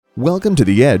Welcome to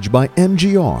The Edge by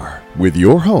MGR with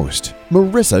your host,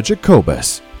 Marissa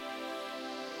Jacobus.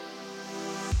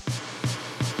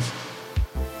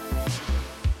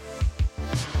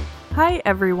 Hi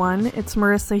everyone, it's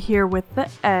Marissa here with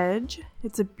The Edge.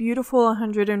 It's a beautiful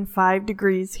 105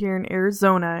 degrees here in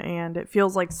Arizona and it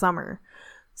feels like summer.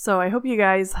 So I hope you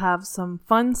guys have some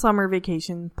fun summer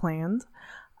vacation planned.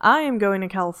 I am going to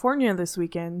California this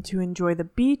weekend to enjoy the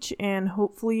beach and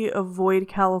hopefully avoid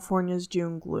California's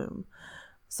June gloom.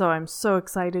 So I'm so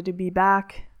excited to be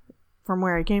back from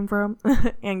where I came from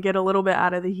and get a little bit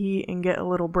out of the heat and get a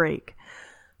little break.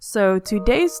 So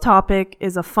today's topic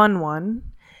is a fun one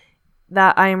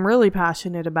that I am really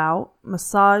passionate about: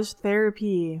 massage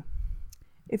therapy.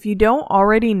 If you don't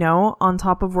already know, on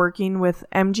top of working with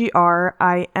MGR,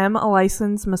 I am a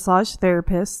licensed massage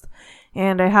therapist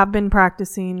and I have been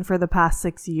practicing for the past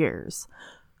 6 years.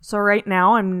 So right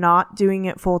now I'm not doing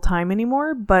it full time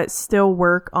anymore, but still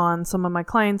work on some of my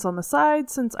clients on the side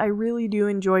since I really do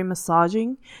enjoy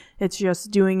massaging. It's just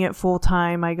doing it full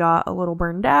time, I got a little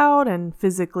burned out and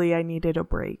physically I needed a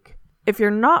break. If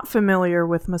you're not familiar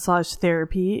with massage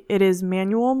therapy, it is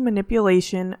manual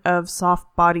manipulation of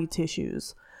soft body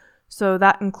tissues. So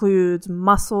that includes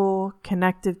muscle,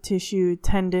 connective tissue,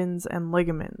 tendons, and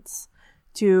ligaments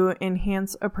to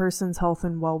enhance a person's health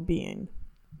and well-being.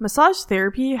 Massage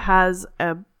therapy has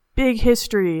a big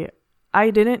history.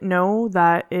 I didn't know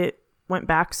that it went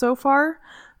back so far,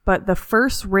 but the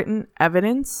first written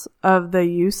evidence of the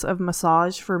use of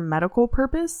massage for medical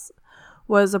purpose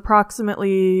was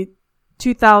approximately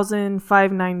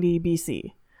 2590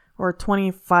 BC, or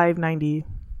 2590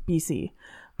 BC,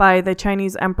 by the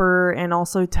Chinese emperor and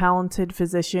also talented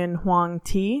physician Huang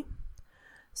Ti.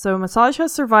 So massage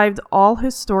has survived all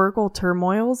historical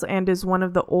turmoils and is one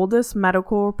of the oldest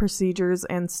medical procedures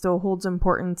and still holds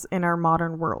importance in our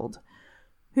modern world.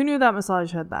 Who knew that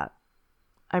massage had that?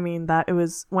 I mean, that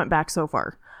it went back so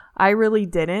far. I really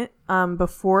didn't.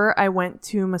 Before I went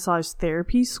to massage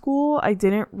therapy school, I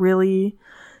didn't really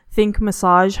think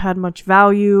massage had much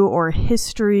value or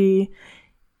history,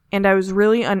 and I was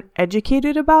really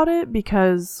uneducated about it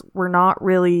because we're not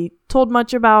really told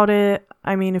much about it.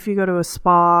 I mean, if you go to a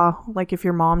spa, like if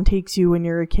your mom takes you when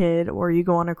you're a kid or you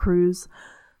go on a cruise,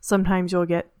 sometimes you'll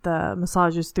get the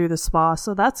massages through the spa.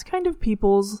 So that's kind of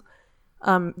people's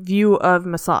view of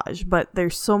massage, but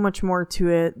there's so much more to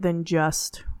it than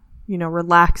just,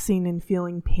 relaxing and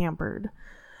feeling pampered.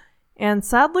 And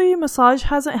sadly, massage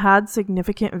hasn't had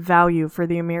significant value for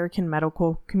the American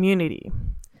medical community.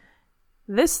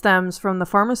 This stems from the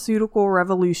pharmaceutical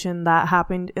revolution that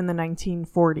happened in the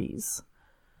 1940s.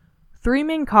 3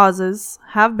 main causes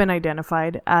have been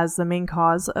identified as the main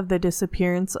cause of the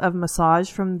disappearance of massage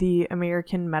from the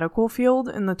American medical field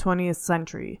in the 20th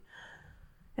century.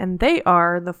 And they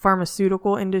are the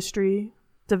pharmaceutical industry,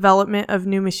 development of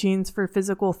new machines for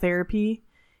physical therapy,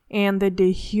 and the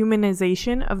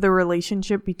dehumanization of the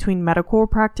relationship between medical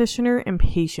practitioner and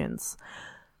patients.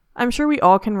 I'm sure we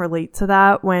all can relate to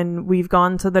that when we've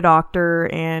gone to the doctor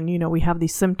and, we have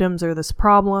these symptoms or this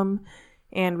problem,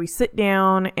 and we sit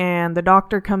down and the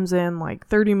doctor comes in like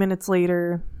 30 minutes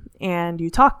later and you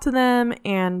talk to them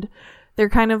and they're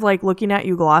kind of like looking at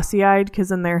you glossy-eyed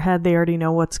because in their head they already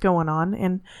know what's going on.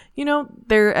 And,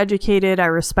 they're educated. I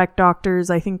respect doctors.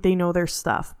 I think they know their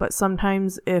stuff. But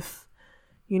sometimes if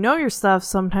you know your stuff,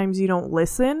 sometimes you don't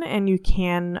listen and you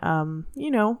can,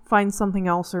 find something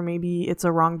else, or maybe it's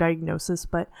a wrong diagnosis.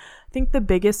 But I think the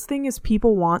biggest thing is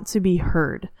people want to be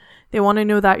heard. They want to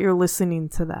know that you're listening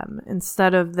to them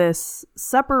instead of this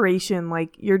separation,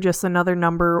 like you're just another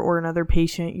number or another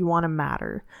patient. You want to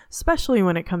matter, especially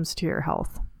when it comes to your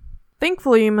health.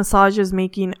 Thankfully, massage is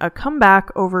making a comeback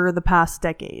over the past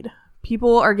decade.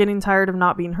 People are getting tired of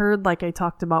not being heard, like I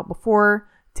talked about before,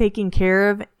 taken care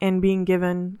of, and being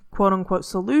given quote-unquote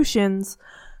solutions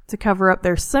to cover up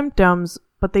their symptoms,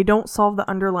 but they don't solve the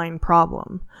underlying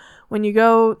problem. When you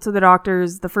go to the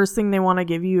doctors, the first thing they want to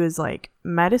give you is like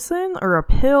medicine or a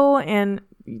pill, and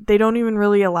they don't even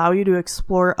really allow you to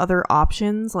explore other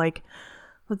options. Like,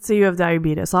 let's say you have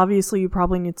diabetes. Obviously, you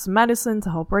probably need some medicine to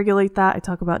help regulate that. I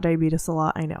talk about diabetes a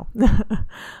lot, I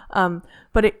know.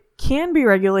 But it can be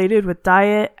regulated with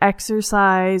diet,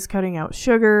 exercise, cutting out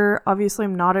sugar. Obviously,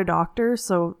 I'm not a doctor,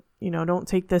 so, don't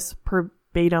take this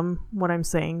verbatim what I'm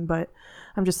saying, but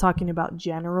I'm just talking about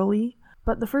generally.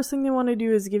 But the first thing they want to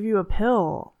do is give you a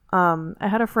pill. I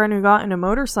had a friend who got in a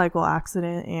motorcycle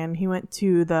accident and he went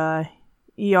to the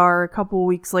ER a couple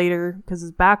weeks later because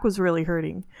his back was really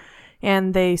hurting.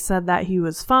 And they said that he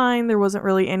was fine. There wasn't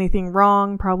really anything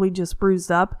wrong, probably just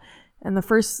bruised up. And the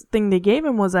first thing they gave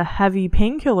him was a heavy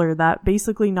painkiller that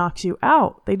basically knocks you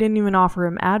out. They didn't even offer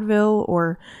him Advil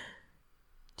or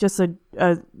just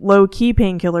a low-key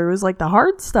painkiller. It was like the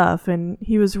hard stuff. And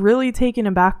he was really taken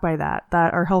aback by that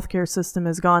our healthcare system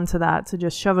has gone to that, to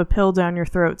just shove a pill down your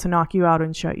throat to knock you out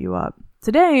and shut you up.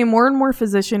 Today, more and more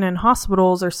physicians and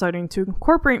hospitals are starting to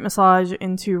incorporate massage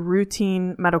into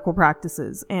routine medical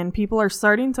practices. And people are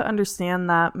starting to understand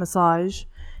that massage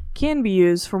can be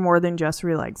used for more than just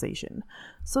relaxation.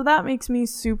 So that makes me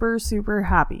super, super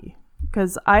happy,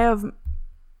 because I have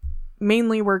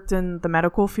mainly worked in the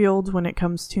medical field when it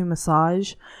comes to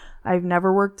massage. I've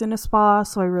never worked in a spa,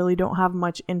 so I really don't have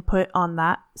much input on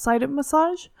that side of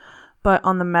massage. But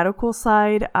on the medical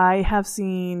side, I have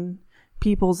seen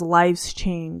people's lives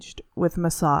changed with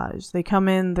massage. They come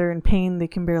in, they're in pain, they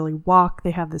can barely walk,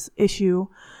 they have this issue.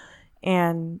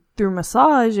 And through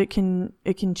massage, it can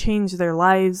change their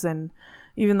lives and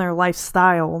even their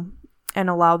lifestyle and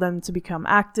allow them to become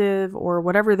active or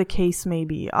whatever the case may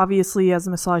be. Obviously, as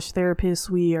massage therapists,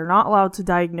 we are not allowed to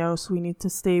diagnose. We need to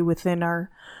stay within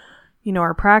our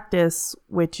practice,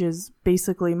 which is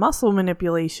basically muscle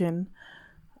manipulation.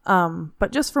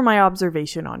 But just from my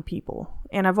observation on people.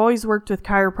 And I've always worked with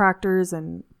chiropractors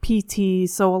and PT.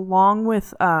 So along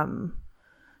with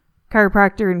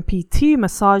chiropractor and PT,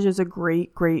 massage is a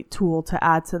great, great tool to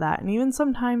add to that. And even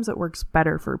sometimes it works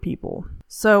better for people.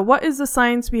 So what is the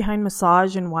science behind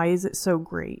massage and why is it so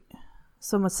great?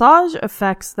 So massage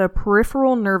affects the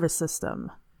peripheral nervous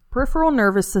system. Peripheral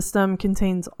nervous system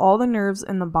contains all the nerves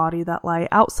in the body that lie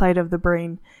outside of the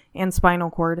brain and spinal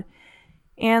cord,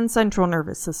 and central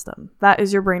nervous system. That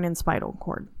is your brain and spinal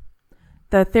cord.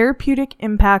 The therapeutic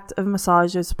impact of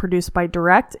massage is produced by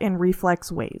direct and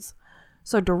reflex ways.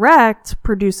 So direct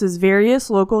produces various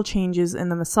local changes in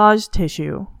the massage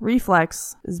tissue.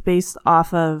 Reflex is based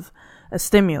off of a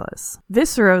stimulus.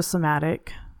 Viscerosomatic,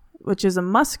 which is a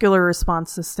muscular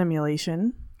response to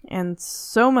stimulation, and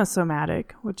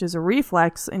somasomatic, which is a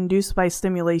reflex induced by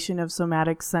stimulation of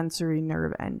somatic sensory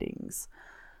nerve endings.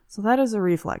 So that is a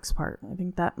reflex part. I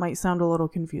think that might sound a little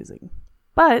confusing.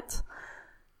 But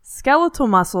skeletal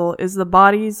muscle is the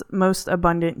body's most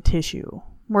abundant tissue.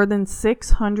 More than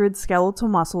 600 skeletal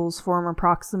muscles form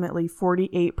approximately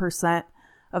 48%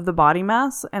 of the body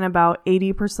mass, and about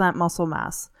 80% muscle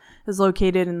mass is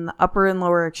located in the upper and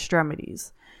lower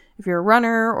extremities. If you're a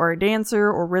runner or a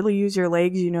dancer or really use your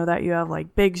legs, you know that you have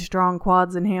like big, strong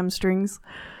quads and hamstrings.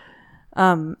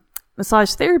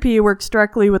 Massage therapy works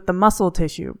directly with the muscle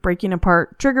tissue, breaking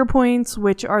apart trigger points,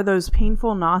 which are those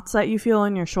painful knots that you feel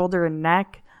in your shoulder and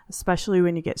neck, especially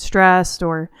when you get stressed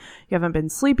or you haven't been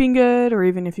sleeping good, or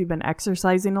even if you've been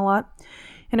exercising a lot.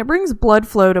 And it brings blood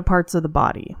flow to parts of the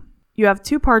body. You have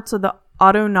two parts of the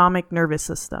autonomic nervous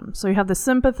system. So you have the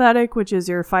sympathetic, which is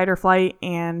your fight or flight,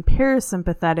 and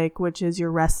parasympathetic, which is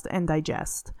your rest and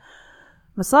digest.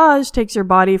 Massage takes your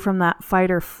body from that fight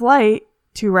or flight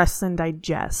to rest and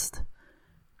digest.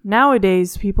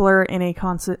 Nowadays, people are in a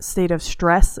constant state of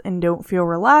stress and don't feel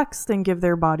relaxed and give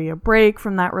their body a break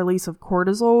from that release of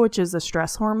cortisol, which is a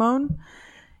stress hormone.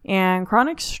 And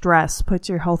chronic stress puts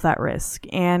your health at risk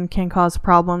and can cause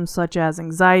problems such as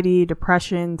anxiety,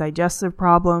 depression, digestive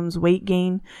problems, weight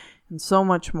gain, and so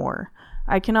much more.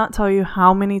 I cannot tell you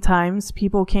how many times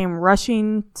people came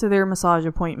rushing to their massage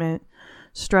appointment,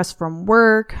 stressed from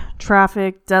work,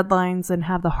 traffic, deadlines, and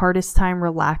have the hardest time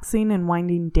relaxing and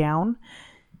winding down.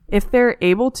 If they're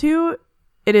able to,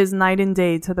 it is night and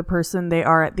day to the person they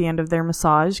are at the end of their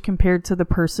massage compared to the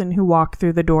person who walked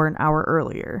through the door an hour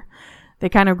earlier. They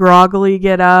kind of groggily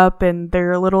get up and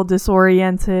they're a little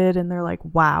disoriented and they're like,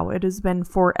 wow, it has been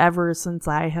forever since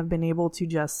I have been able to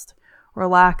just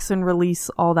relax and release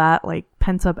all that like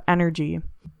pent up energy.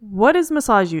 What is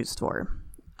massage used for?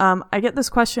 I get this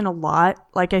question a lot.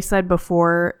 Like I said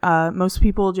before, most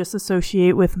people just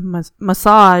associate with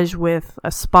massage with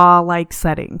a spa-like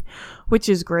setting, which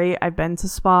is great. I've been to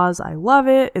spas. I love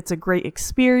it. It's a great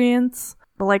experience.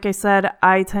 But like I said,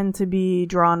 I tend to be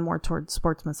drawn more towards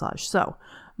sports massage. So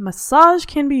massage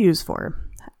can be used for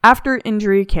after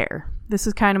injury care. This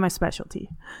is kind of my specialty.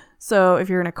 So if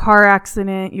you're in a car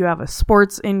accident, you have a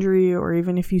sports injury, or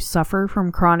even if you suffer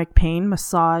from chronic pain,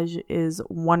 massage is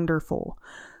wonderful.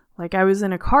 Like I was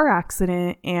in a car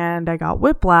accident and I got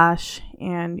whiplash,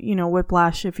 and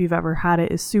whiplash, if you've ever had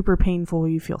it, is super painful.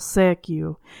 You feel sick,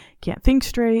 you can't think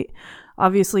straight.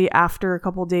 Obviously, after a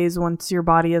couple days, once your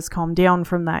body has calmed down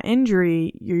from that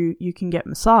injury, you can get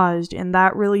massaged, and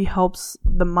that really helps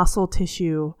the muscle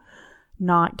tissue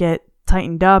not get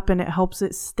tightened up, and it helps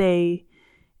it stay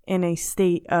in a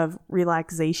state of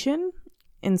relaxation.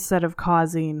 instead of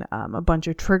causing a bunch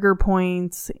of trigger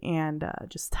points and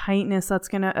just tightness that's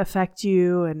going to affect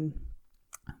you and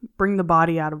bring the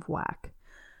body out of whack.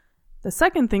 The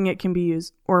second thing it can be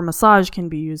used, or massage can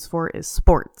be used for, is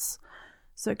sports.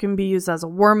 So it can be used as a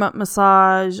warm-up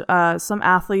massage. Some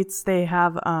athletes, they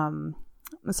have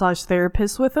massage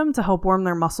therapists with them to help warm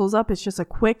their muscles up. It's just a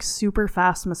quick, super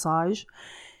fast massage.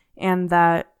 And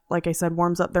that, like I said,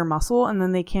 warms up their muscle, and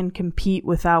then they can compete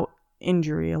without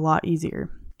injury a lot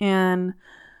easier. And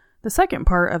the second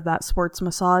part of that sports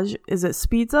massage is it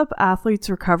speeds up athletes'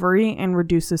 recovery and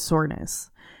reduces soreness.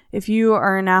 If you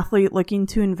are an athlete looking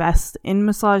to invest in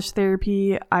massage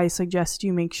therapy, I suggest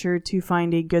you make sure to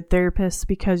find a good therapist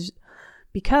because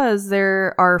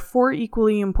there are 4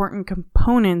 equally important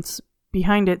components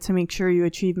behind it to make sure you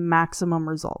achieve maximum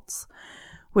results,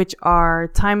 which are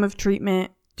time of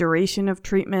treatment, duration of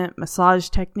treatment, massage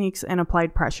techniques, and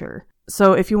applied pressure.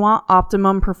 So if you want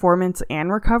optimum performance and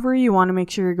recovery, you want to make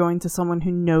sure you're going to someone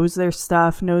who knows their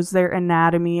stuff, knows their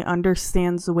anatomy,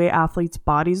 understands the way athletes'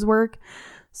 bodies work.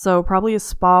 So probably a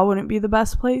spa wouldn't be the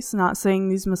best place. Not saying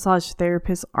these massage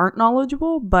therapists aren't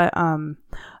knowledgeable, but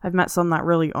I've met some that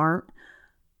really aren't.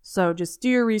 So just do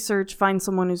your research, find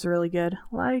someone who's really good,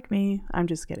 like me. I'm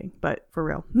just kidding, but for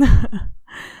real.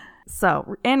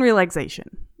 So, and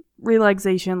relaxation.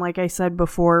 Relaxation, like I said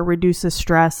before, reduces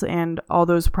stress and all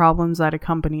those problems that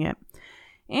accompany it.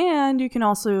 And you can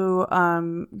also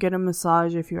get a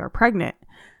massage if you are pregnant.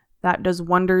 That does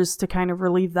wonders to kind of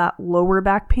relieve that lower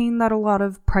back pain that a lot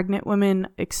of pregnant women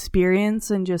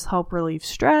experience and just help relieve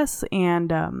stress.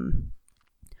 And,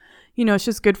 it's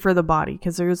just good for the body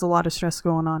because there's a lot of stress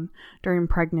going on during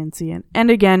pregnancy.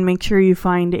 And again, make sure you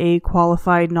find a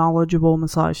qualified, knowledgeable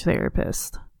massage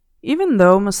therapist. Even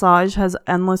though massage has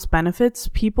endless benefits,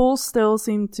 people still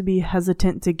seem to be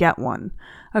hesitant to get one.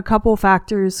 A couple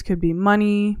factors could be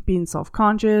money, being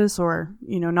self-conscious, or,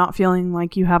 not feeling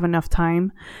like you have enough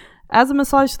time. As a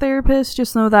massage therapist,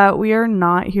 just know that we are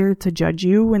not here to judge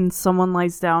you. When someone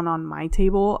lies down on my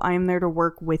table, I am there to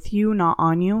work with you, not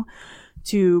on you,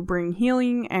 to bring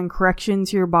healing and correction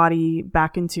to your body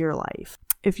back into your life.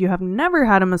 If you have never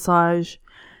had a massage,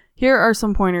 here are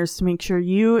some pointers to make sure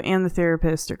you and the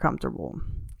therapist are comfortable.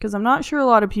 Because I'm not sure a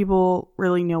lot of people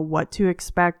really know what to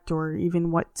expect or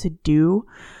even what to do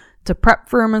to prep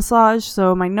for a massage.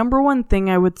 So my number one thing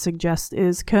I would suggest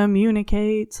is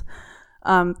communicate.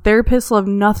 Therapists love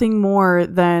nothing more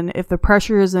than if the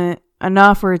pressure isn't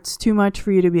enough or it's too much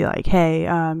for you to be like, hey,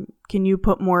 can you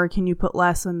put more? Can you put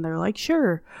less? And they're like,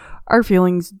 sure. Our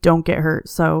feelings don't get hurt,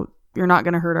 so you're not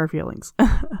going to hurt our feelings.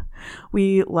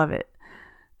 We love it.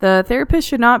 The therapist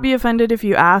should not be offended if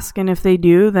you ask, and if they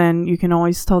do, then you can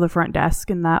always tell the front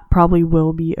desk, and that probably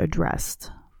will be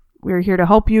addressed. We are here to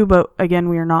help you, but again,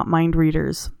 we are not mind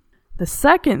readers. The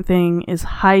second thing is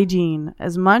hygiene.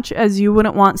 As much as you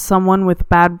wouldn't want someone with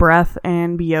bad breath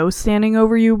and BO standing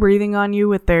over you, breathing on you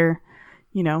with their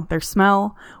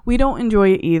smell, we don't enjoy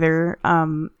it either.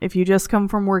 If you just come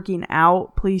from working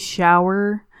out, please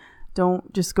shower.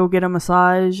 Don't just go get a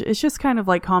massage. It's just kind of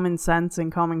like common sense and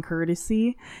common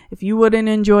courtesy. If you wouldn't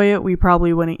enjoy it, we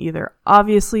probably wouldn't either.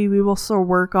 Obviously, we will still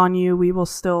work on you. We will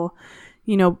still,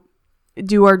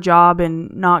 do our job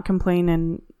and not complain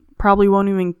and probably won't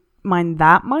even mind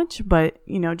that much, but,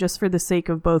 just for the sake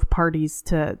of both parties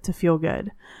to feel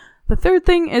good. The third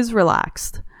thing is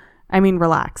relax.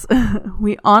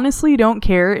 We honestly don't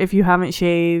care if you haven't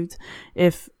shaved,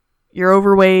 if you're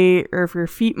overweight, or if your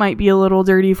feet might be a little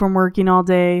dirty from working all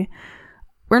day.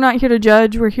 We're not here to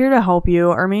judge. We're here to help you.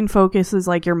 Our main focus is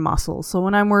like your muscles. So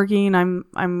when I'm working,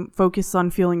 I'm focused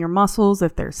on feeling your muscles.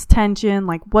 If there's tension,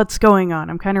 like what's going on,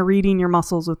 I'm kind of reading your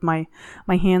muscles with my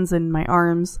hands and my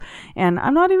arms. And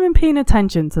I'm not even paying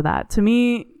attention to that. To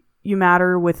me, you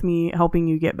matter with me helping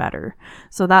you get better.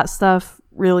 So that stuff,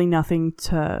 really nothing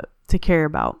to care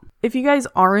about. If you guys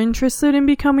are interested in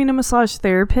becoming a massage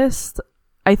therapist,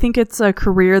 I think it's a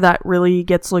career that really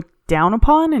gets looked down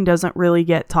upon and doesn't really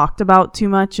get talked about too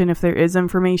much. And if there is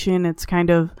information, it's kind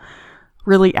of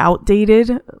really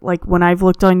outdated. Like when I've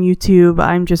looked on YouTube,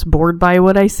 I'm just bored by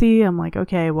what I see. I'm like,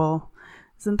 okay, well,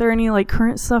 isn't there any like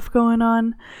current stuff going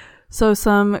on? So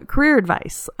some career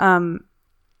advice.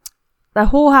 The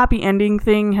whole happy ending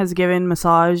thing has given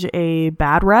massage a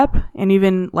bad rep. And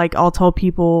even like I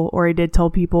did tell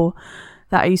people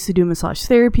that I used to do massage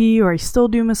therapy, or I still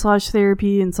do massage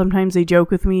therapy, and sometimes they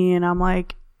joke with me and I'm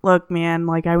like, look, man,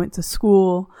 like I went to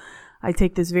school. I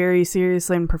take this very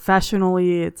seriously and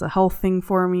professionally. It's a health thing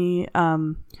for me.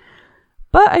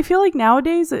 But I feel like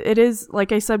nowadays it is,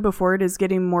 like I said before, it is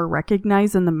getting more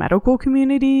recognized in the medical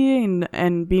community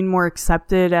and being more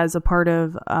accepted as a part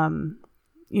of,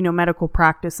 medical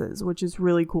practices, which is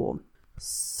really cool.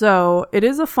 So it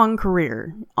is a fun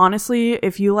career. Honestly,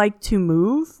 if you like to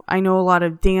move, I know a lot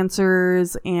of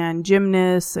dancers and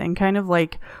gymnasts and kind of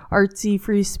like artsy,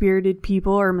 free-spirited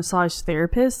people are massage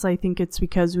therapists. I think it's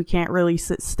because we can't really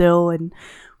sit still and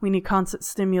we need constant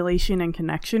stimulation and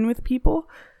connection with people.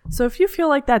 So if you feel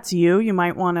like that's you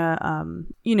might want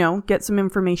to, get some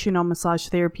information on massage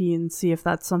therapy and see if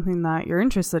that's something that you're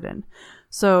interested in.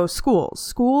 So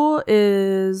school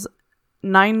is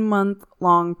 9-month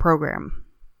long program.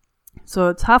 So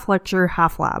it's half lecture,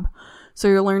 half lab. So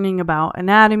you're learning about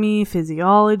anatomy,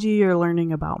 physiology, you're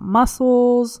learning about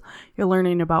muscles, you're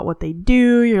learning about what they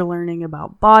do, you're learning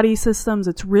about body systems.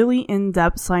 It's really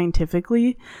in-depth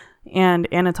scientifically and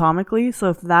anatomically.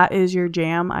 So if that is your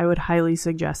jam, I would highly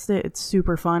suggest it. It's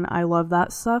super fun. I love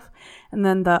that stuff. And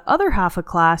then the other half of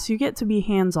class, you get to be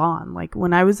hands-on. Like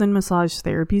when I was in massage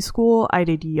therapy school, I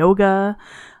did yoga.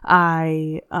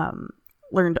 I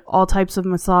learned all types of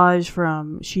massage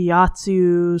from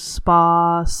shiatsu,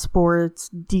 spa, sports,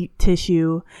 deep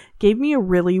tissue. Gave me a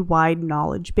really wide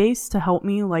knowledge base to help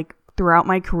me like throughout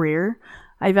my career.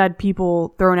 I've had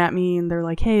people thrown at me and they're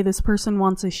like, hey, this person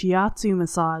wants a shiatsu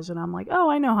massage. And I'm like, oh,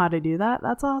 I know how to do that.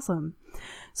 That's awesome.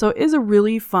 So it is a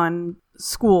really fun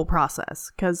school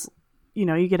process because,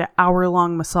 you get an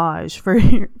hour-long massage for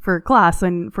a class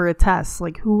and for a test.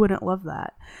 Like, who wouldn't love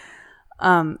that?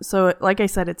 So like I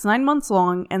said, it's 9 months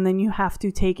long, and then you have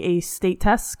to take a state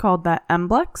test called the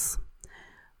NBLEX.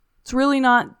 It's really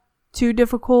not too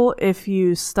difficult if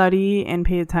you study and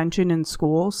pay attention in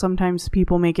school. Sometimes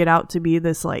people make it out to be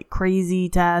this like crazy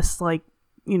test, like,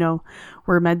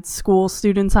 where med school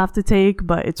students have to take,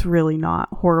 but it's really not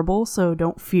horrible. So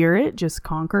don't fear it, just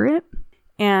conquer it.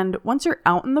 And once you're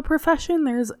out in the profession,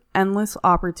 there's endless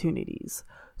opportunities.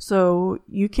 So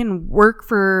you can work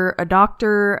for a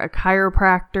doctor, a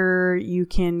chiropractor, you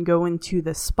can go into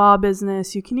the spa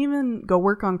business, you can even go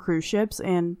work on cruise ships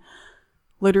and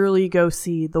literally go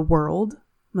see the world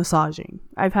massaging.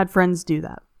 I've had friends do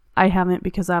that. I haven't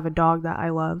because I have a dog that I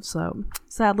love, so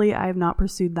sadly I have not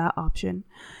pursued that option.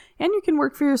 And you can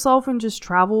work for yourself and just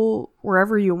travel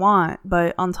wherever you want,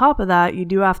 but on top of that, you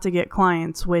do have to get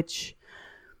clients, which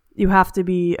you have to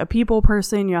be a people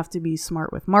person, you have to be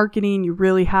smart with marketing, you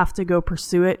really have to go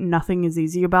pursue it. Nothing is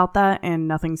easy about that, and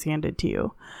nothing's handed to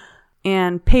you.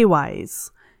 And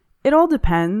pay-wise, it all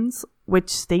depends which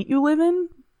state you live in,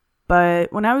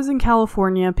 but when I was in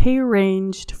California, pay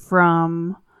ranged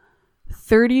from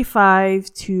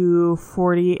 $35 to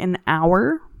 $40 an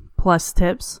hour plus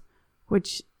tips,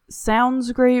 which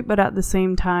sounds great, but at the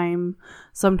same time,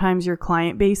 sometimes your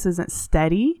client base isn't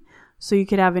steady. So you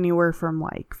could have anywhere from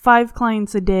like 5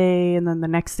 clients a day, and then the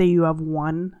next day you have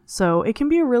 1. So it can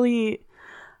be a really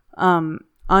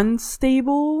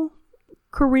unstable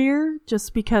career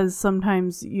just because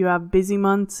sometimes you have busy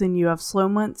months and you have slow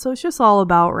months. So it's just all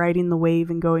about riding the wave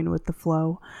and going with the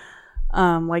flow.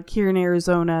 Like here in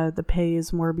Arizona, the pay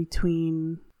is more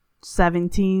between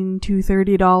 $17 to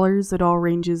 $30. It all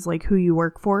ranges like who you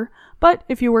work for. But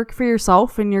if you work for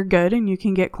yourself and you're good and you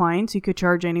can get clients, you could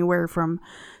charge anywhere from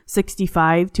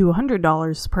 $65 to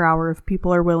 $100 per hour if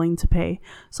people are willing to pay.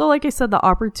 So like I said, the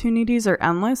opportunities are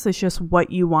endless. It's just what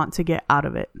you want to get out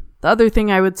of it. The other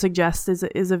thing I would suggest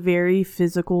is a very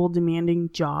physical, demanding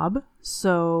job.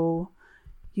 So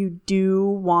you do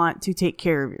want to take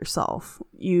care of yourself.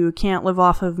 You can't live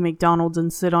off of McDonald's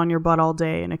and sit on your butt all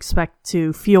day and expect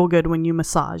to feel good when you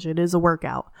massage. It is a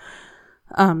workout.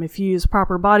 If you use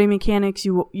proper body mechanics,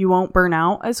 you won't burn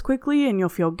out as quickly and you'll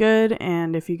feel good.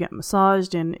 And if you get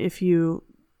massaged and if you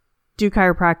do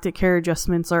chiropractic, care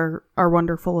adjustments are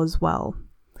wonderful as well.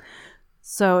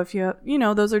 So if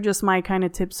those are just my kind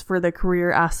of tips for the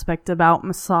career aspect about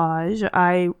massage.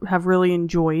 I have really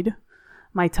enjoyed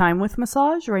my time with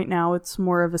massage. Right now, it's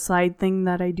more of a side thing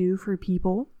that I do for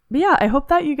people. But yeah, I hope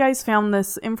that you guys found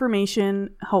this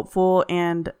information helpful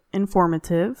and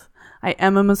informative. I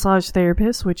am a massage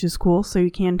therapist, which is cool, so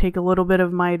you can take a little bit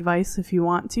of my advice if you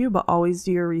want to, but always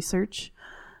do your research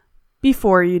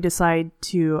before you decide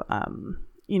to,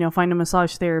 find a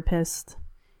massage therapist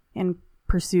and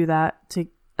pursue that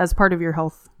as part of your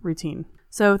health routine.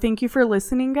 So thank you for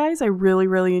listening, guys. I really,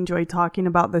 really enjoyed talking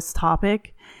about this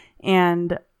topic,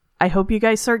 and I hope you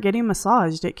guys start getting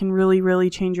massaged. It can really, really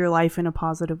change your life in a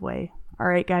positive way. All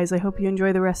right, guys, I hope you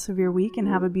enjoy the rest of your week and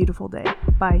have a beautiful day.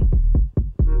 Bye.